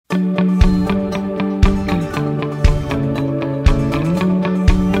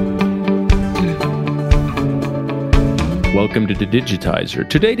welcome to the Digitizer.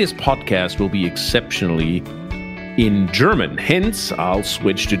 Today this podcast will be exceptionally in German. Hence, I'll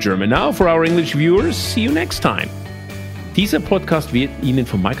switch to German now for our English viewers. See you next time. Dieser Podcast wird Ihnen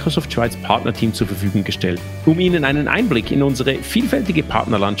vom Microsoft Schweiz Partnerteam zur Verfügung gestellt, um Ihnen einen Einblick in unsere vielfältige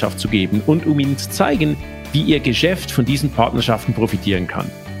Partnerlandschaft zu geben und um Ihnen zu zeigen, wie Ihr Geschäft von diesen Partnerschaften profitieren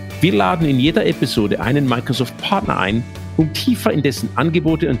kann. Wir laden in jeder Episode einen Microsoft-Partner ein, um tiefer in dessen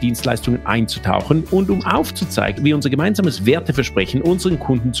Angebote und Dienstleistungen einzutauchen und um aufzuzeigen, wie unser gemeinsames Werteversprechen unseren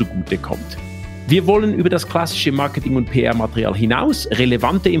Kunden zugutekommt. Wir wollen über das klassische Marketing- und PR-Material hinaus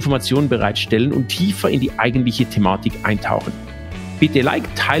relevante Informationen bereitstellen und tiefer in die eigentliche Thematik eintauchen. Bitte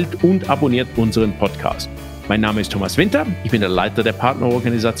liked, teilt und abonniert unseren Podcast. Mein Name ist Thomas Winter, ich bin der Leiter der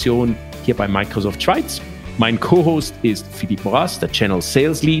Partnerorganisation hier bei Microsoft Schweiz. Mein Co-Host ist Philippe Maurrasse, der Channel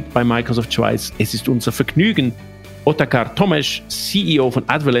Sales Lead bei Microsoft Schweiz. Es ist unser Vergnügen, Otakar Tomes, CEO von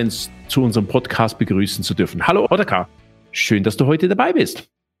Advellence, zu unserem Podcast begrüßen zu dürfen. Hallo Otakar, schön, dass du heute dabei bist.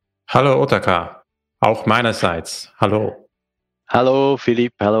 Hallo Otakar, auch meinerseits. Hallo. Hallo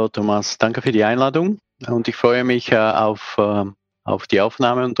Philipp, hallo Thomas, danke für die Einladung und ich freue mich auf die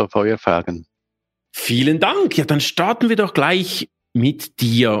Aufnahme und auf eure Fragen. Vielen Dank. Ja, dann starten wir doch gleich mit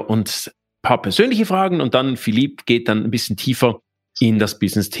dir und ein paar persönliche Fragen und dann Philipp geht dann ein bisschen tiefer in das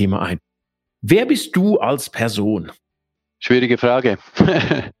Business-Thema ein. Wer bist du als Person? Schwierige Frage.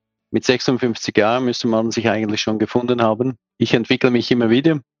 Mit 56 Jahren müsste man sich eigentlich schon gefunden haben. Ich entwickle mich immer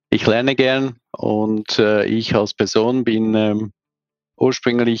wieder. Ich lerne gern und ich als Person bin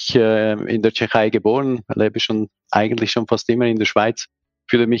ursprünglich in der Tschechei geboren, lebe eigentlich schon fast immer in der Schweiz,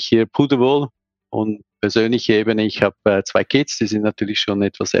 fühle mich hier pudelwohl und persönliche Ebene, ich habe 2 Kids, die sind natürlich schon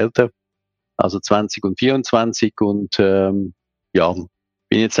etwas älter, also 20 und 24 und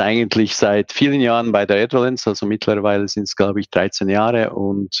bin jetzt eigentlich seit vielen Jahren bei der Advellence, also mittlerweile sind es, glaube ich, 13 Jahre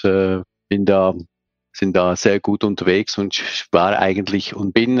und sind da sehr gut unterwegs und war eigentlich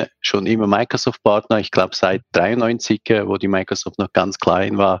und bin schon immer Microsoft-Partner. Ich glaube, seit 93, wo die Microsoft noch ganz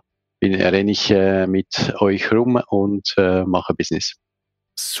klein war, renne ich mit euch rum und mache Business.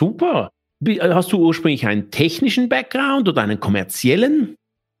 Super. Hast du ursprünglich einen technischen Background oder einen kommerziellen?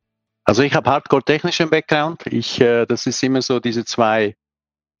 Also ich habe hardcore-technischen Background. Das ist immer so diese zwei.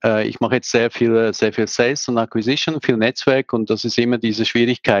 Ich mache jetzt sehr viel Sales und Acquisition, viel Netzwerk und das ist immer diese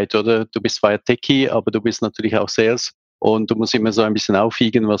Schwierigkeit, oder? Du bist zwar Techie, aber du bist natürlich auch Sales und du musst immer so ein bisschen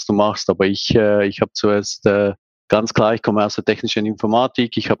aufwiegen, was du machst. Aber ich habe zuerst ganz klar, ich komme aus der technischen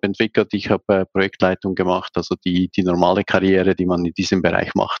Informatik, ich habe entwickelt, ich habe Projektleitung gemacht, also die normale Karriere, die man in diesem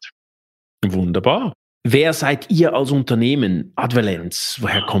Bereich macht. Wunderbar. Wer seid ihr als Unternehmen? Advellence,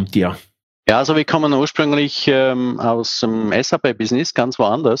 woher kommt ihr? Ja, also wir kommen ursprünglich aus dem SAP-Business, ganz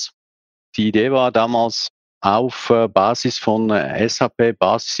woanders. Die Idee war damals auf Basis von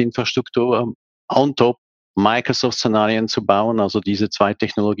SAP-Basisinfrastruktur on top Microsoft-Szenarien zu bauen, also diese 2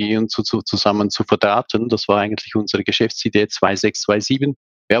 Technologien zusammen zu verdrahten. Das war eigentlich unsere Geschäftsidee 2006, 2007.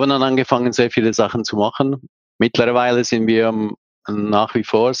 Wir haben dann angefangen, sehr viele Sachen zu machen. Mittlerweile sind wir nach wie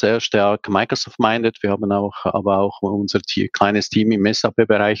vor sehr stark Microsoft-minded. Wir haben aber auch unser kleines Team im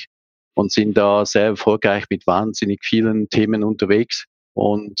SAP-Bereich und sind da sehr erfolgreich mit wahnsinnig vielen Themen unterwegs.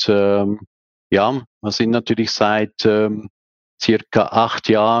 Und wir sind natürlich seit circa 8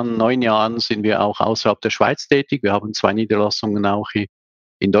 Jahren, 9 Jahren sind wir auch außerhalb der Schweiz tätig. Wir haben 2 Niederlassungen auch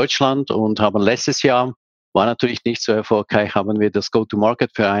in Deutschland und haben letztes Jahr, war natürlich nicht so erfolgreich, haben wir das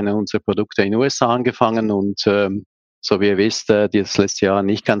Go-to-Market für eine unserer Produkte in den USA angefangen und so wie ihr wisst, das letzte Jahr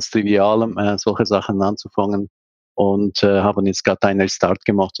nicht ganz trivial, solche Sachen anzufangen. Und haben jetzt gerade einen Start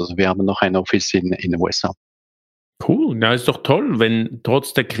gemacht. Also wir haben noch ein Office in den USA. Cool, na ist doch toll, wenn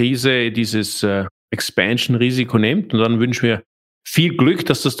trotz der Krise dieses Expansion-Risiko nimmt. Und dann wünschen wir viel Glück,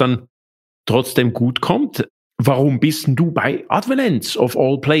 dass das dann trotzdem gut kommt. Warum bist denn du bei Advellence of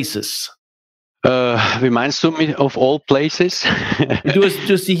all places? Wie meinst du mit of all places? Du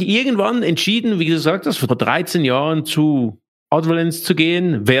hast dich irgendwann entschieden, wie du gesagt hast, vor 13 Jahren zu Advellence zu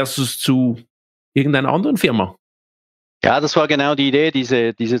gehen versus zu irgendeiner anderen Firma. Ja, das war genau die Idee,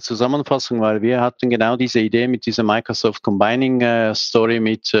 diese Zusammenfassung, weil wir hatten genau diese Idee mit dieser Microsoft Combining Story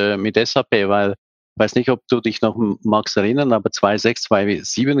mit SAP, weil ich weiß nicht, ob du dich noch magst erinnern, aber 2006,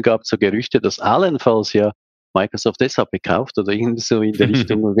 2007 gab es so Gerüchte, dass allenfalls ja Microsoft SAP kauft oder irgendwie so in der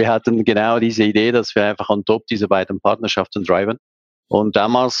Richtung. Wir hatten genau diese Idee, dass wir einfach on top diese beiden Partnerschaften driven. Und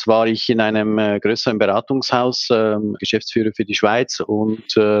damals war ich in einem größeren Beratungshaus, Geschäftsführer für die Schweiz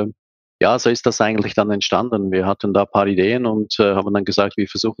und so ist das eigentlich dann entstanden. Wir hatten da ein paar Ideen und haben dann gesagt, wir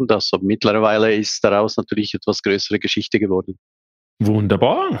versuchen das. Aber mittlerweile ist daraus natürlich etwas größere Geschichte geworden.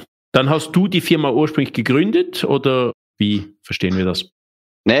 Wunderbar. Dann hast du die Firma ursprünglich gegründet oder wie verstehen wir das?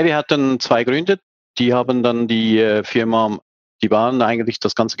 Nee, wir hatten 2 gegründet. die haben dann die Firma, die waren eigentlich,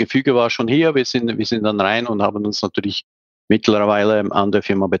 das ganze Gefüge war schon hier. Wir sind dann rein und haben uns natürlich mittlerweile an der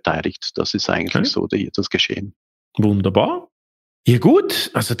Firma beteiligt. Das ist eigentlich so das Geschehen. Wunderbar. Ja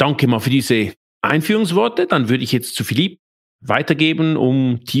gut, also danke mal für diese Einführungsworte. Dann würde ich jetzt zu Philippe weitergeben,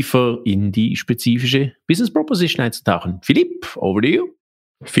 um tiefer in die spezifische Business Proposition einzutauchen. Philippe, over to you.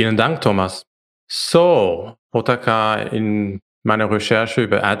 Vielen Dank, Thomas. So, Otakar, in meiner Recherche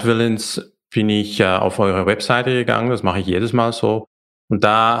über Advellence bin ich auf eure Webseite gegangen, das mache ich jedes Mal so. Und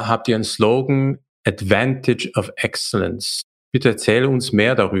da habt ihr einen Slogan, Advantage of Excellence. Bitte erzähle uns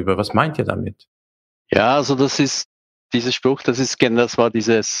mehr darüber. Was meint ihr damit? Ja, also das ist dieser Spruch, das war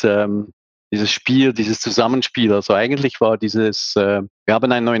dieses Spiel, dieses Zusammenspiel. Also eigentlich war wir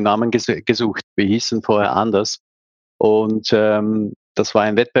haben einen neuen Namen gesucht. Wir hießen vorher anders. Und das war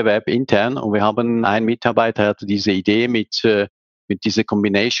ein Wettbewerb intern und wir haben einen Mitarbeiter, hatte diese Idee mit dieser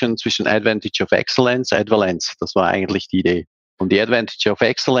Combination zwischen Advantage of Excellence, Advellence. Das war eigentlich die Idee. Und die Advantage of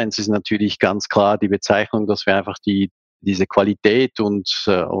Excellence ist natürlich ganz klar die Bezeichnung, dass wir einfach diese Qualität und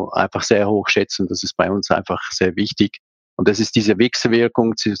einfach sehr hoch schätzen. Das ist bei uns einfach sehr wichtig. Und das ist diese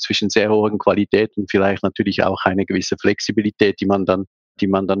Wechselwirkung zwischen sehr hohen Qualität und vielleicht natürlich auch eine gewisse Flexibilität, die man dann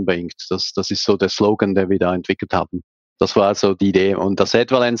bringt. Das ist so der Slogan, den wir da entwickelt haben. Das war so die Idee. Und das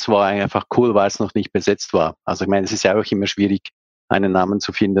Advellence war einfach cool, weil es noch nicht besetzt war. Also ich meine, es ist ja auch immer schwierig, einen Namen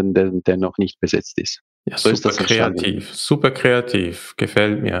zu finden, der noch nicht besetzt ist. Ja, so super kreativ,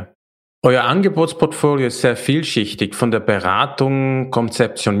 gefällt mir. Euer Angebotsportfolio ist sehr vielschichtig. Von der Beratung,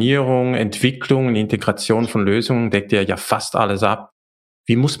 Konzeptionierung, Entwicklung und Integration von Lösungen deckt ihr ja fast alles ab.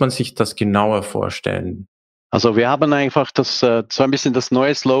 Wie muss man sich das genauer vorstellen? Also wir haben einfach so ein bisschen das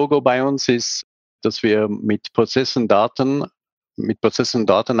neue Logo bei uns ist, dass wir mit Prozessen und Daten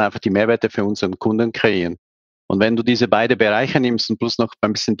einfach die Mehrwerte für unseren Kunden kreieren. Und wenn du diese beiden Bereiche nimmst und plus noch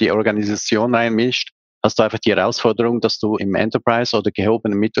ein bisschen die Organisation reinmischt, hast du einfach die Herausforderung, dass du im Enterprise oder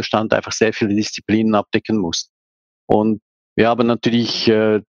gehobenen Mittelstand einfach sehr viele Disziplinen abdecken musst. Und wir haben natürlich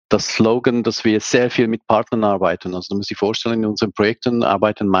das Slogan, dass wir sehr viel mit Partnern arbeiten. Also du musst dir vorstellen, in unseren Projekten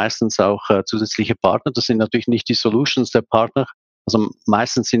arbeiten meistens auch zusätzliche Partner. Das sind natürlich nicht die Solutions der Partner. Also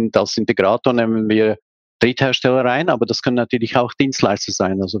meistens sind als Integrator nehmen wir Dritthersteller rein, aber das können natürlich auch Dienstleister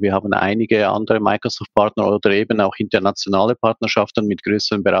sein. Also wir haben einige andere Microsoft-Partner oder eben auch internationale Partnerschaften mit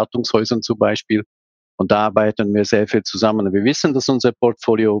größeren Beratungshäusern zum Beispiel. Und da arbeiten wir sehr viel zusammen. Wir wissen, dass unser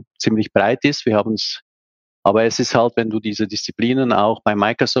Portfolio ziemlich breit ist. Aber es ist halt, wenn du diese Disziplinen auch bei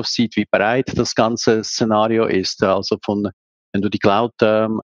Microsoft siehst, wie breit das ganze Szenario ist. Also wenn du die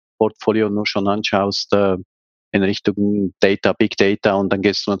Cloud-Portfolio nur schon anschaust, in Richtung Data, Big Data, und dann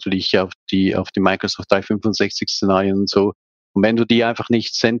gehst du natürlich auf die Microsoft 365-Szenarien und so. Und wenn du die einfach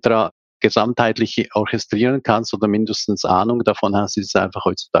nicht gesamtheitlich orchestrieren kannst oder mindestens Ahnung davon hast, ist es einfach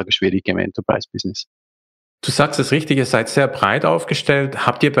heutzutage schwierig im Enterprise-Business. Du sagst es richtig, ihr seid sehr breit aufgestellt.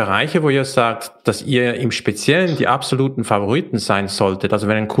 Habt ihr Bereiche, wo ihr sagt, dass ihr im Speziellen die absoluten Favoriten sein solltet? Also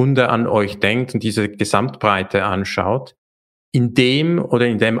wenn ein Kunde an euch denkt und diese Gesamtbreite anschaut, in dem oder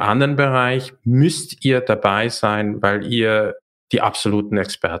in dem anderen Bereich müsst ihr dabei sein, weil ihr die absoluten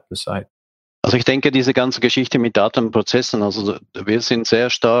Experten seid. Also ich denke, diese ganze Geschichte mit Datenprozessen, also wir sind sehr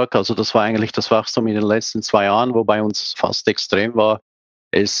stark, also das war eigentlich das Wachstum in den letzten 2 Jahren, wo bei uns fast extrem war,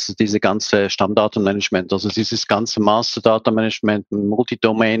 ist diese ganze Stammdatenmanagement, also dieses ganze Master Data Management,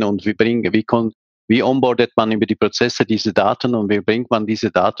 Multidomain, und wie onboardet man über die Prozesse diese Daten und wie bringt man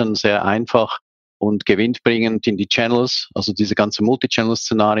diese Daten sehr einfach und gewinnbringend in die Channels, also diese ganze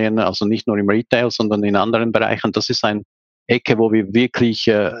Multi-Channel-Szenarien, also nicht nur im Retail, sondern in anderen Bereichen. Das ist eine Ecke, wo wir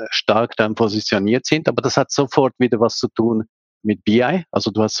wirklich stark dann positioniert sind, aber das hat sofort wieder was zu tun mit BI, also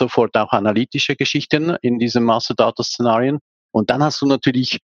du hast sofort auch analytische Geschichten in diesen Master Data Szenarien. Und dann hast du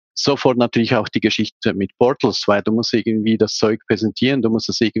sofort auch die Geschichte mit Portals, weil du musst irgendwie das Zeug präsentieren, du musst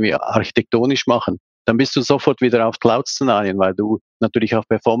es irgendwie architektonisch machen. Dann bist du sofort wieder auf Cloud-Szenarien, weil du natürlich auch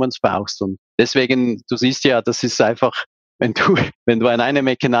Performance brauchst. Und deswegen, du siehst ja, das ist einfach, wenn du an einem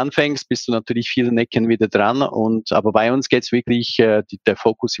Ecken anfängst, bist du natürlich vielen Ecken wieder dran. Aber bei uns geht's wirklich, der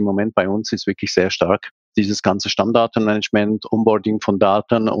Fokus im Moment bei uns ist wirklich sehr stark. Dieses ganze Stammdatenmanagement, Onboarding von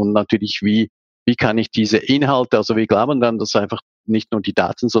Daten und natürlich wie kann ich diese Inhalte, also wir glauben dann, dass einfach nicht nur die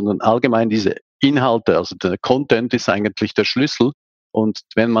Daten, sondern allgemein diese Inhalte, also der Content ist eigentlich der Schlüssel. Und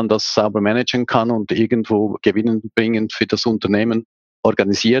wenn man das sauber managen kann und irgendwo gewinnbringend für das Unternehmen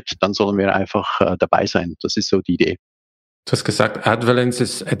organisiert, dann sollen wir einfach dabei sein. Das ist so die Idee. Du hast gesagt, Advellence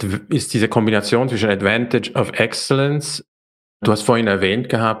ist diese Kombination zwischen Advantage of Excellence. Du hast vorhin erwähnt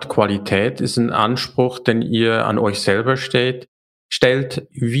gehabt, Qualität ist ein Anspruch, den ihr an euch selber stellt.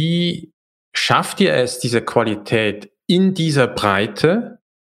 Wie schafft ihr es, diese Qualität in dieser Breite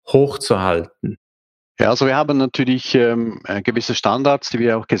hochzuhalten? Ja, also wir haben natürlich gewisse Standards, die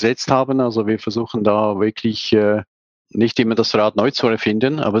wir auch gesetzt haben. Also wir versuchen da wirklich nicht immer das Rad neu zu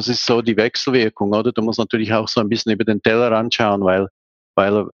erfinden, aber es ist so die Wechselwirkung, oder? Du musst natürlich auch so ein bisschen über den Teller anschauen,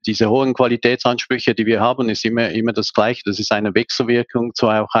 weil diese hohen Qualitätsansprüche, die wir haben, ist immer das Gleiche. Das ist eine Wechselwirkung zu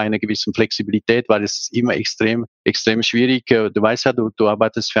auch einer gewissen Flexibilität, weil es ist immer extrem schwierig. Du weißt ja, du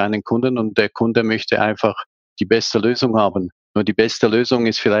arbeitest für einen Kunden und der Kunde möchte einfach die beste Lösung haben. Nur die beste Lösung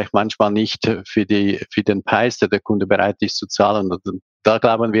ist vielleicht manchmal nicht für den Preis, der Kunde bereit ist zu zahlen. Und da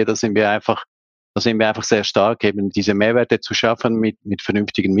glauben wir, da sind wir einfach sehr stark, eben diese Mehrwerte zu schaffen mit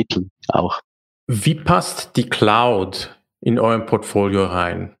vernünftigen Mitteln auch. Wie passt die Cloud in eurem Portfolio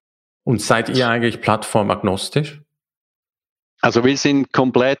rein? Und seid ihr eigentlich plattformagnostisch? Also wir sind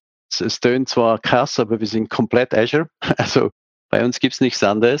komplett, es tönt zwar krass, aber wir sind komplett Azure. Also bei uns gibt's nichts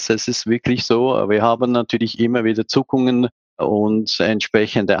anderes. Es ist wirklich so, wir haben natürlich immer wieder Zuckungen und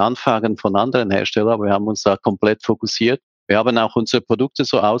entsprechende Anfragen von anderen Herstellern, aber wir haben uns da komplett fokussiert. Wir haben auch unsere Produkte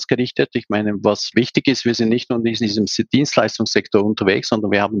so ausgerichtet. Ich meine, was wichtig ist, wir sind nicht nur in diesem Dienstleistungssektor unterwegs,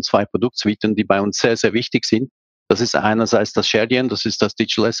 sondern wir haben 2 Produktsuiten, die bei uns sehr, sehr wichtig sind. Das ist einerseits das Sharedian, das ist das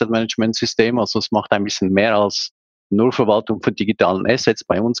Digital Asset Management System. Also es macht ein bisschen mehr als nur Verwaltung von digitalen Assets.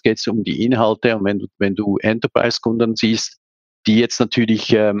 Bei uns geht es um die Inhalte. Und wenn du Enterprise-Kunden siehst, die jetzt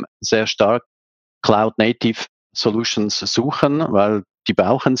natürlich sehr stark Cloud-Native Solutions suchen, weil die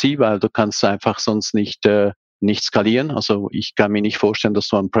brauchen sie, weil du kannst einfach sonst nicht skalieren. Also ich kann mir nicht vorstellen, dass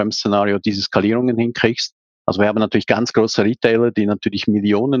du ein Prem-Szenario diese Skalierungen hinkriegst. Also wir haben natürlich ganz große Retailer, die natürlich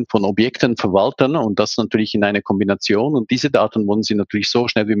Millionen von Objekten verwalten und das natürlich in einer Kombination. Und diese Daten wollen sie natürlich so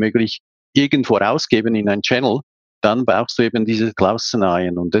schnell wie möglich irgendwo rausgeben in ein Channel. Dann brauchst du eben diese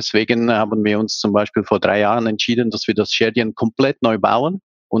Cloud-Szenarien. Und deswegen haben wir uns zum Beispiel vor 3 Jahren entschieden, dass wir das Sharedian komplett neu bauen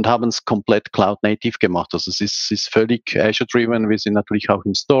und haben es komplett Cloud-Native gemacht. Also es ist völlig Azure-driven. Wir sind natürlich auch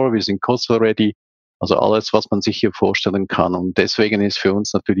im Store, wir sind Coastal-ready. Also alles, was man sich hier vorstellen kann. Und deswegen ist für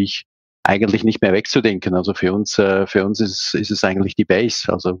uns natürlich eigentlich nicht mehr wegzudenken. Also für uns ist es eigentlich die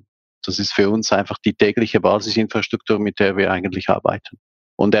Base. Also das ist für uns einfach die tägliche Basisinfrastruktur, mit der wir eigentlich arbeiten.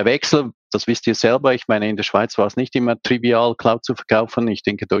 Und der Wechsel, das wisst ihr selber, ich meine, in der Schweiz war es nicht immer trivial, Cloud zu verkaufen. Ich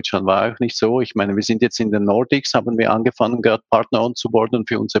denke, Deutschland war auch nicht so. Ich meine, wir sind jetzt in den Nordics, haben wir angefangen, gerade Partner onzuboarden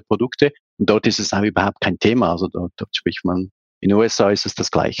für unsere Produkte. Und dort ist es auch überhaupt kein Thema. Also dort spricht man, in den USA ist es das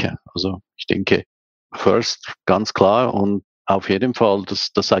Gleiche. Also ich denke, first, ganz klar. Und auf jeden Fall,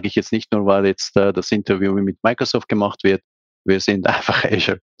 das sage ich jetzt nicht nur, weil jetzt das Interview mit Microsoft gemacht wird. Wir sind einfach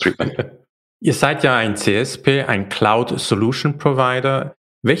Azure-driven. Ihr seid ja ein CSP, ein Cloud Solution Provider.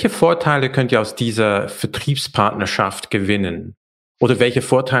 Welche Vorteile könnt ihr aus dieser Vertriebspartnerschaft gewinnen? Oder welche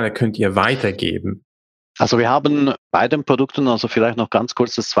Vorteile könnt ihr weitergeben? Also wir haben bei den Produkten, also vielleicht noch ganz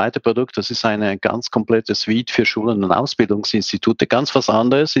kurz das zweite Produkt, das ist eine ganz komplette Suite für Schulen und Ausbildungsinstitute. Ganz was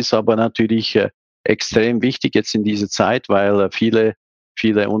anderes, ist aber natürlich extrem wichtig jetzt in dieser Zeit, weil viele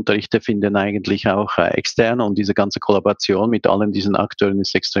Unterrichte finden eigentlich auch extern und diese ganze Kollaboration mit allen diesen Akteuren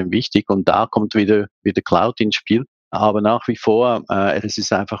ist extrem wichtig und da kommt wieder Cloud ins Spiel. Aber nach wie vor, es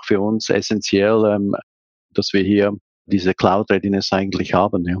ist einfach für uns essentiell, dass wir hier diese Cloud-Readiness eigentlich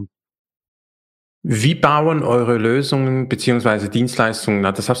haben. Ja. Wie bauen eure Lösungen beziehungsweise Dienstleistungen,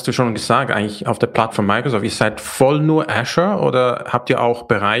 das hast du schon gesagt, eigentlich auf der Plattform Microsoft, ihr seid voll nur Azure oder habt ihr auch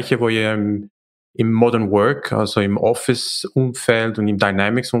Bereiche, wo ihr im Modern Work, also im Office-Umfeld und im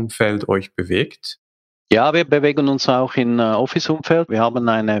Dynamics-Umfeld euch bewegt? Ja, wir bewegen uns auch in Office-Umfeld. Wir haben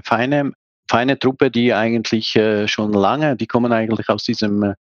eine feine Truppe, die eigentlich schon lange, die kommen eigentlich aus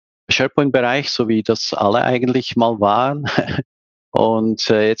diesem SharePoint-Bereich, so wie das alle eigentlich mal waren. Und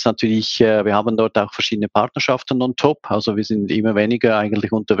jetzt natürlich, wir haben dort auch verschiedene Partnerschaften on top. Also wir sind immer weniger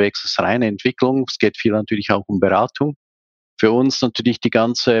eigentlich unterwegs als reine Entwicklung. Es geht viel natürlich auch um Beratung. Für uns natürlich die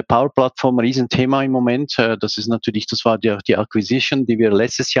ganze Power-Plattform, Riesenthema im Moment. Das ist natürlich, das war die Acquisition, die wir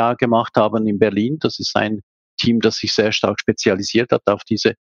letztes Jahr gemacht haben in Berlin. Das ist ein Team, das sich sehr stark spezialisiert hat auf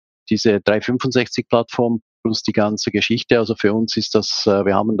diese 365-Plattform plus die ganze Geschichte. Also für uns ist das,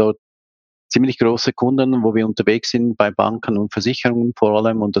 wir haben dort ziemlich große Kunden, wo wir unterwegs sind, bei Banken und Versicherungen vor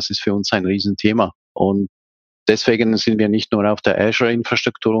allem. Und das ist für uns ein Riesenthema. Und deswegen sind wir nicht nur auf der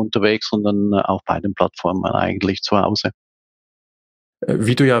Azure-Infrastruktur unterwegs, sondern auf beiden Plattformen eigentlich zu Hause.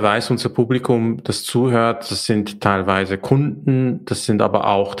 Wie du ja weißt, unser Publikum, das zuhört, das sind teilweise Kunden, das sind aber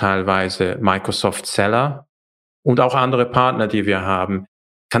auch teilweise Microsoft-Seller und auch andere Partner, die wir haben.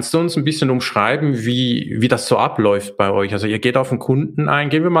 Kannst du uns ein bisschen umschreiben, wie das so abläuft bei euch? Also ihr geht auf den Kunden ein.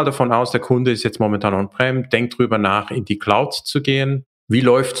 Gehen wir mal davon aus, der Kunde ist jetzt momentan on-prem, denkt drüber nach, in die Cloud zu gehen. Wie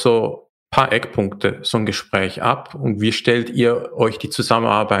läuft so ein paar Eckpunkte, so ein Gespräch ab? Und wie stellt ihr euch die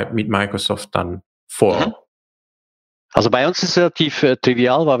Zusammenarbeit mit Microsoft dann vor? Also bei uns ist es relativ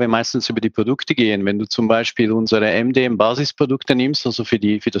trivial, weil wir meistens über die Produkte gehen. Wenn du zum Beispiel unsere MDM-Basisprodukte nimmst, also für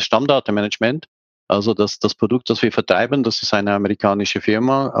das Stammdatenmanagement, also das Produkt, das wir vertreiben, das ist eine amerikanische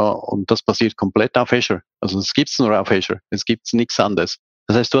Firma und das basiert komplett auf Azure. Also es gibt's nur auf Azure, es gibt nichts anderes.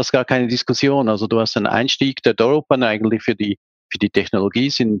 Das heißt, du hast gar keine Diskussion. Also du hast einen Einstieg, der Door-Opener eigentlich für die Technologie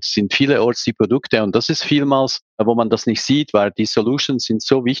sind vielerorts die Produkte und das ist vielmals, wo man das nicht sieht, weil die Solutions sind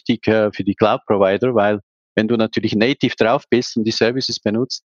so wichtig für die Cloud-Provider, weil wenn du natürlich native drauf bist und die Services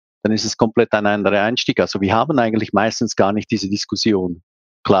benutzt, dann ist es komplett ein anderer Einstieg. Also wir haben eigentlich meistens gar nicht diese Diskussion,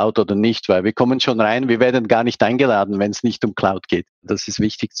 Cloud oder nicht, weil wir kommen schon rein, wir werden gar nicht eingeladen, wenn es nicht um Cloud geht. Das ist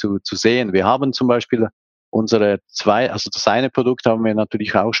wichtig zu sehen. Wir haben zum Beispiel also das eine Produkt haben wir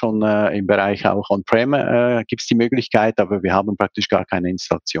natürlich auch schon im Bereich auch On-Prem gibt es die Möglichkeit, aber wir haben praktisch gar keine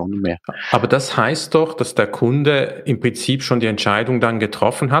Installationen mehr. Aber das heißt doch, dass der Kunde im Prinzip schon die Entscheidung dann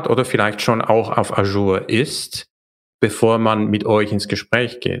getroffen hat oder vielleicht schon auch auf Azure ist, bevor man mit euch ins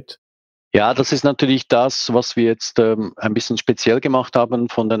Gespräch geht. Ja, das ist natürlich das, was wir jetzt ein bisschen speziell gemacht haben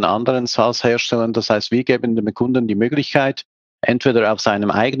von den anderen SaaS-Herstellern. Das heißt, wir geben dem Kunden die Möglichkeit, entweder auf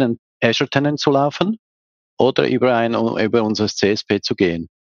seinem eigenen Azure-Tenant zu laufen oder über unser CSP zu gehen.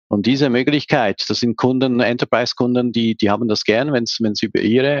 Und diese Möglichkeit, das sind Kunden, Enterprise-Kunden, die haben das gern, wenn es über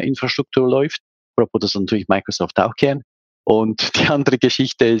ihre Infrastruktur läuft. Apropos, das natürlich Microsoft auch gern. Und die andere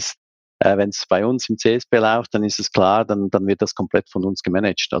Geschichte ist, wenn es bei uns im CSP läuft, dann ist es klar, dann wird das komplett von uns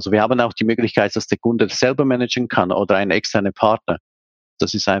gemanagt. Also wir haben auch die Möglichkeit, dass der Kunde das selber managen kann oder ein externer Partner.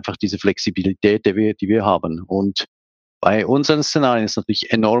 Das ist einfach diese Flexibilität, die wir haben. Und bei unseren Szenarien ist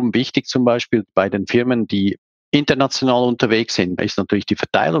natürlich enorm wichtig, zum Beispiel bei den Firmen, die international unterwegs sind, ist natürlich die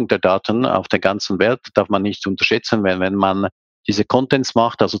Verteilung der Daten auf der ganzen Welt, darf man nicht unterschätzen, wenn man diese Contents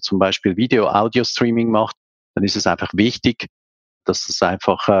macht, also zum Beispiel Video, Audio-Streaming macht, dann ist es einfach wichtig, dass es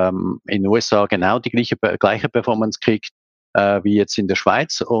einfach in den USA genau die gleiche Performance kriegt wie jetzt in der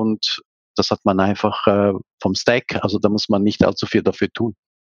Schweiz und das hat man einfach vom Stack, also da muss man nicht allzu viel dafür tun.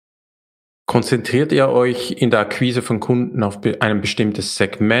 Konzentriert ihr euch in der Akquise von Kunden auf ein bestimmtes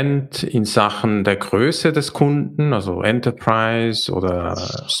Segment in Sachen der Größe des Kunden, also Enterprise oder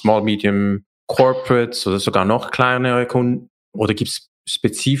Small, Medium Corporates oder sogar noch kleinere Kunden? Oder gibt es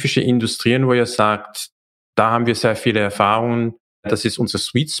spezifische Industrien, wo ihr sagt, da haben wir sehr viele Erfahrungen, das ist unser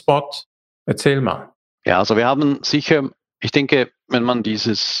Sweet Spot? Erzähl mal. Ja, also wir haben sicher, ich denke, wenn man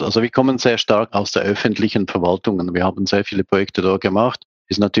also wir kommen sehr stark aus der öffentlichen Verwaltung und wir haben sehr viele Projekte dort gemacht.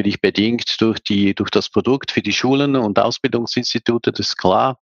 Ist natürlich bedingt durch das Produkt für die Schulen und Ausbildungsinstitute, das ist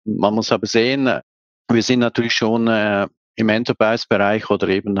klar. Man muss aber sehen, wir sind natürlich schon im Enterprise-Bereich oder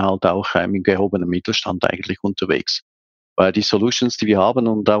eben halt auch im gehobenen Mittelstand eigentlich unterwegs. Weil die Solutions, die wir haben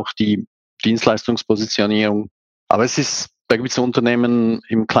und auch die Dienstleistungspositionierung, aber da gibt es Unternehmen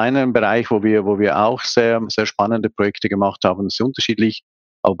im kleineren Bereich, wo wir auch sehr, sehr spannende Projekte gemacht haben. Das ist unterschiedlich.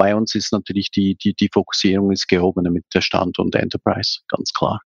 Aber bei uns ist natürlich die Fokussierung ist gehobene Mittelstand und Enterprise, ganz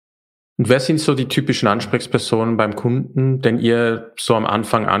klar. Und wer sind so die typischen Ansprechpersonen beim Kunden, den ihr so am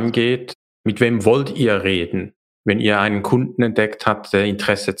Anfang angeht? Mit wem wollt ihr reden, wenn ihr einen Kunden entdeckt habt, der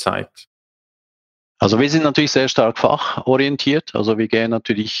Interesse zeigt? Also wir sind natürlich sehr stark fachorientiert. Also wir gehen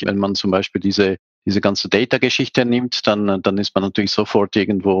natürlich, wenn man zum Beispiel diese ganze Data-Geschichte nimmt, dann ist man natürlich sofort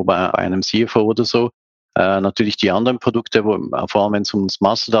irgendwo bei einem CFO oder so. Natürlich die anderen Produkte, vor allem wenn es ums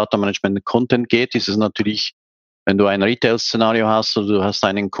Master Data Management Content geht, ist es natürlich, wenn du ein Retail-Szenario hast oder du hast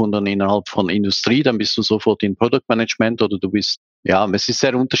einen Kunden innerhalb von Industrie, dann bist du sofort in Product Management oder es ist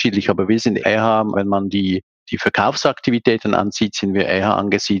sehr unterschiedlich, aber wir sind eher, wenn man die Verkaufsaktivitäten ansieht, sind wir eher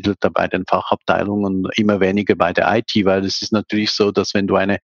angesiedelt bei den Fachabteilungen, immer weniger bei der IT, weil es ist natürlich so, dass wenn du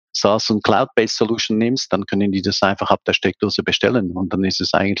eine SaaS- und Cloud-Based Solution nimmst, dann können die das einfach ab der Steckdose bestellen und dann ist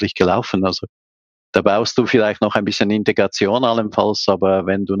es eigentlich gelaufen. Also da brauchst du vielleicht noch ein bisschen Integration allenfalls, aber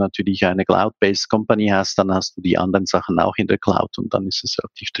wenn du natürlich eine Cloud-Based Company hast, dann hast du die anderen Sachen auch in der Cloud und dann ist es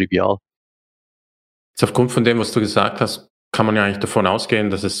relativ trivial. Jetzt aufgrund von dem, was du gesagt hast, kann man ja eigentlich davon ausgehen,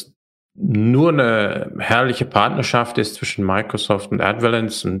 dass es nur eine herrliche Partnerschaft ist zwischen Microsoft und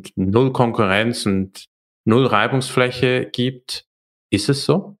Advellence und null Konkurrenz und null Reibungsfläche gibt. Ist es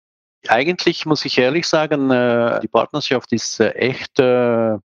so? Eigentlich muss ich ehrlich sagen, die Partnerschaft ist echt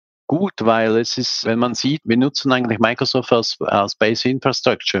gut, weil es ist, wenn man sieht, wir nutzen eigentlich Microsoft als Base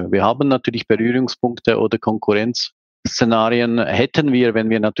Infrastructure. Wir haben natürlich Berührungspunkte oder Konkurrenzszenarien hätten wir, wenn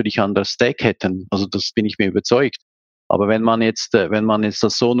wir natürlich anders Stack hätten. Also das bin ich mir überzeugt. Aber wenn man jetzt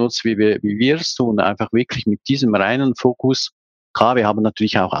das so nutzt, wie wir es tun, einfach wirklich mit diesem reinen Fokus, klar, wir haben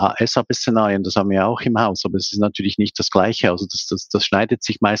natürlich auch SAP-Szenarien, das haben wir auch im Haus, aber es ist natürlich nicht das Gleiche. Also das schneidet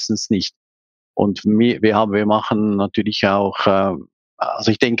sich meistens nicht. Und wir machen natürlich auch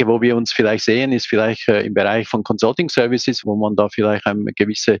Also ich denke, wo wir uns vielleicht sehen, ist vielleicht im Bereich von Consulting Services, wo man da vielleicht eine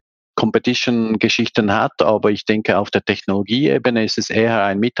gewisse Competition-Geschichten hat, aber ich denke, auf der Technologieebene ist es eher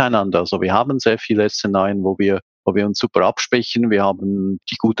ein Miteinander. Also wir haben sehr viele Szenarien, wo wir uns super absprechen. Wir haben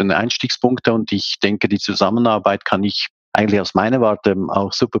die guten Einstiegspunkte und ich denke, die Zusammenarbeit kann ich eigentlich aus meiner Warte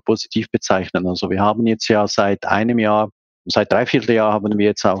auch super positiv bezeichnen. Also wir haben jetzt ja seit einem Jahr, seit 3/4 Jahr haben wir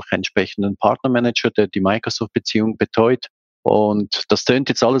jetzt auch entsprechenden Partnermanager, der die Microsoft-Beziehung betreut. Und das tönt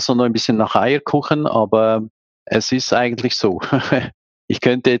jetzt alles so noch ein bisschen nach Eierkuchen, aber es ist eigentlich so. Ich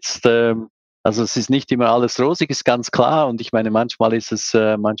könnte jetzt, also es ist nicht immer alles rosig, ist ganz klar. Und ich meine, manchmal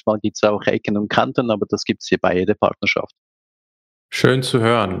gibt es auch Ecken und Kanten, aber das gibt es hier bei jeder Partnerschaft. Schön zu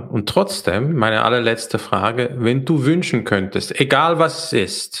hören. Und trotzdem, meine allerletzte Frage, wenn du wünschen könntest, egal was es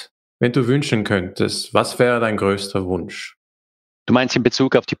ist, wenn du wünschen könntest, was wäre dein größter Wunsch? Du meinst in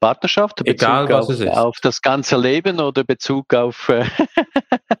Bezug auf die Partnerschaft, Egal was es ist. Auf das ganze Leben oder Bezug auf...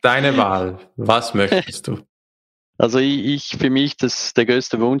 Deine Wahl. Was möchtest du? Also für mich, der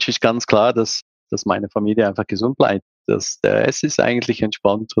größte Wunsch ist ganz klar, dass meine Familie einfach gesund bleibt. Der Rest ist eigentlich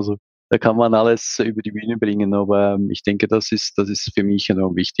entspannt. Also da kann man alles über die Bühne bringen, aber ich denke, das ist für mich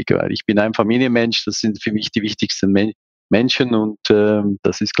enorm wichtig, weil ich bin ein Familienmensch, das sind für mich die wichtigsten Menschen und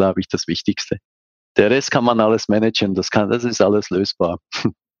das ist, glaube ich, das Wichtigste. Der Rest kann man alles managen, das ist alles lösbar.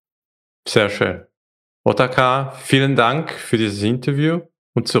 Sehr schön. Otakar, vielen Dank für dieses Interview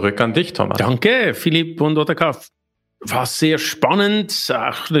und zurück an dich, Thomas. Danke, Philipp und Otakar. War sehr spannend,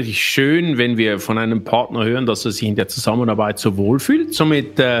 auch natürlich schön, wenn wir von einem Partner hören, dass er sich in der Zusammenarbeit so wohlfühlt.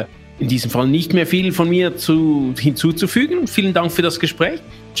 Somit in diesem Fall nicht mehr viel von mir hinzuzufügen. Vielen Dank für das Gespräch.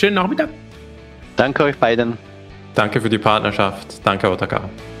 Schönen Nachmittag. Danke euch beiden. Danke für die Partnerschaft. Danke, Otakar.